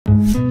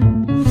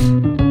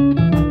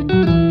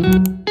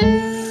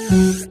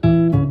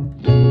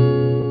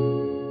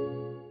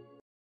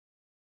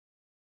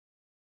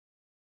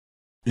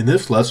In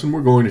this lesson,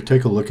 we're going to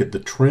take a look at the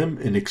trim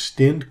and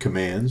extend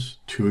commands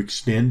to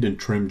extend and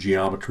trim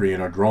geometry in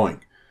our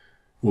drawing.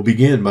 We'll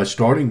begin by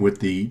starting with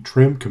the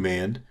trim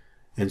command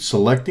and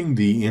selecting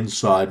the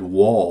inside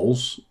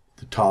walls,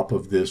 the top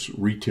of this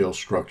retail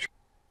structure.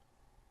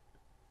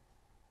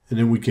 And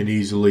then we can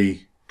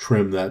easily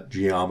trim that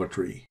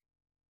geometry.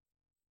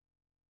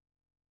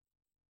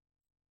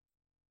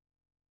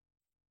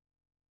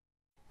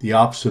 The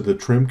opposite of the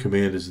trim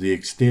command is the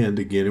extend.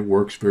 Again, it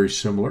works very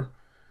similar.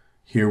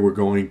 Here we're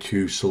going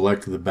to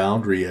select the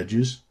boundary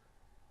edges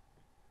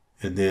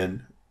and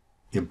then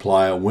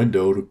imply a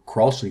window to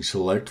crossing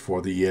select for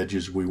the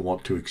edges we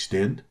want to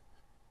extend.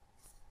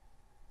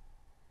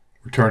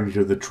 Returning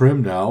to the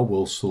trim now,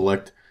 we'll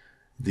select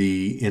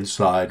the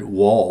inside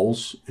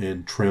walls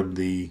and trim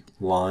the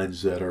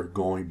lines that are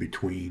going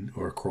between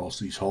or across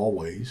these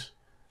hallways.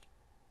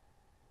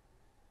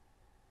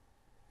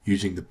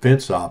 Using the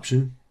fence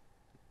option,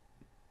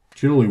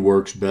 generally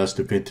works best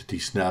if entity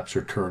snaps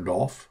are turned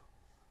off.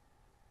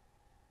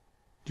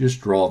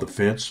 Just draw the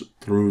fence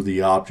through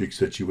the objects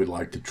that you would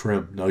like to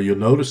trim. Now you'll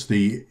notice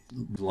the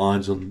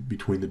lines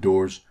between the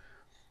doors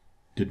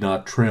did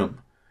not trim.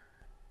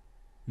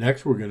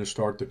 Next, we're going to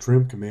start the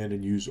trim command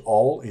and use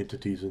all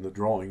entities in the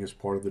drawing as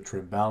part of the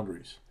trim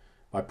boundaries.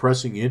 By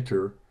pressing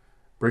enter,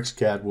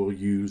 Bricsys will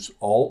use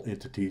all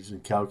entities in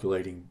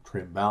calculating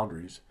trim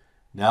boundaries.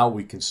 Now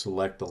we can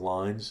select the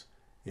lines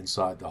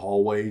inside the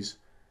hallways,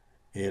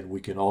 and we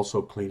can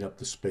also clean up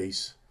the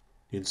space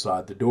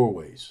inside the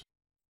doorways.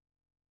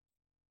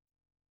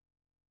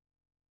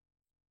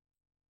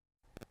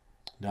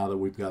 Now that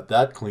we've got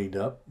that cleaned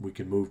up, we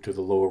can move to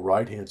the lower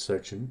right-hand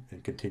section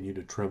and continue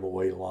to trim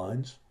away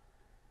lines.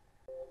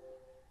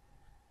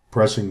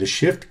 Pressing the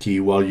Shift key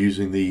while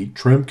using the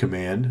trim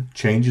command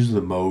changes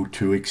the mode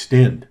to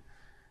extend.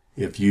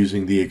 If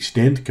using the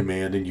extend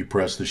command and you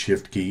press the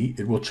Shift key,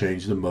 it will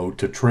change the mode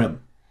to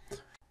trim.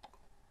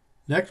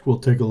 Next, we'll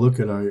take a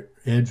look at our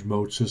edge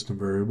mode system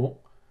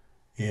variable,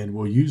 and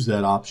we'll use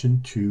that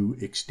option to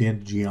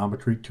extend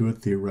geometry to a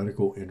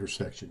theoretical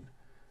intersection.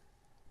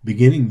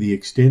 Beginning the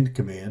extend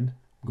command,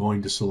 I'm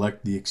going to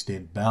select the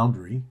extend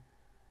boundary,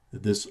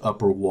 this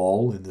upper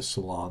wall in the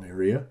salon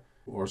area,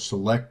 or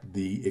select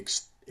the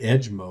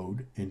edge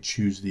mode and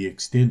choose the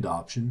extend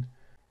option.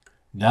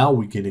 Now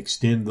we can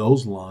extend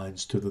those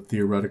lines to the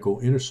theoretical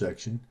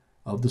intersection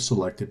of the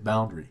selected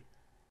boundary.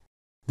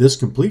 This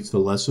completes the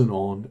lesson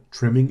on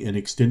trimming and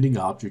extending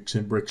objects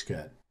in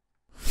Bricsys.